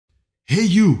Hey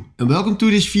you, and welcome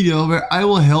to this video where I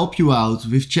will help you out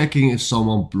with checking if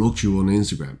someone blocked you on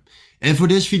Instagram. And for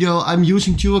this video I'm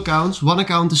using two accounts. One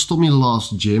account is Tommy Loves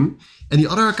Gym and the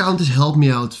other account is Help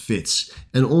Me Out Fits.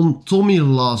 And on Tommy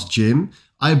Loves Gym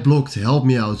I blocked Help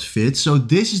Me Out Fits, so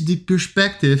this is the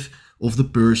perspective of the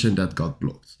person that got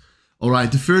blocked.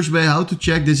 Alright, the first way how to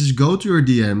check this is go to your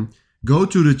DM, go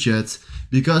to the chat,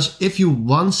 because if you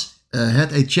once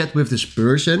had a chat with this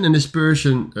person and this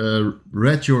person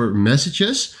read your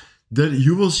messages, then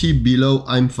you will see below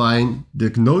I'm fine the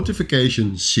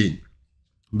notification seen.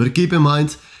 But keep in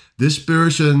mind this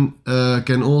person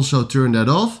can also turn that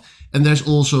off, and there's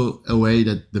also a way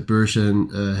that the person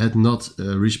had not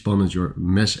responded your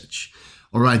message.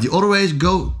 Alright, the other way is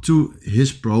go to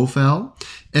his profile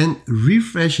and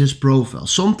refresh his profile.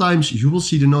 Sometimes you will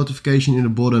see the notification in the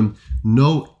bottom,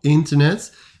 no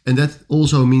internet. And that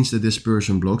also means that this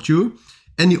person blocked you.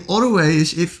 And the other way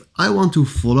is if I want to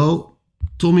follow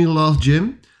Tommy Loves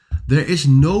Gym, there is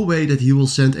no way that he will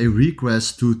send a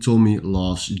request to Tommy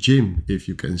Loves Gym, if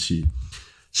you can see.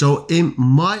 So in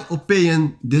my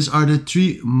opinion, these are the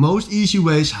three most easy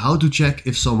ways how to check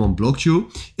if someone blocked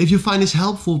you. If you find this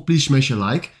helpful, please smash a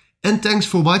like. And thanks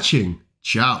for watching.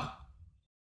 Ciao.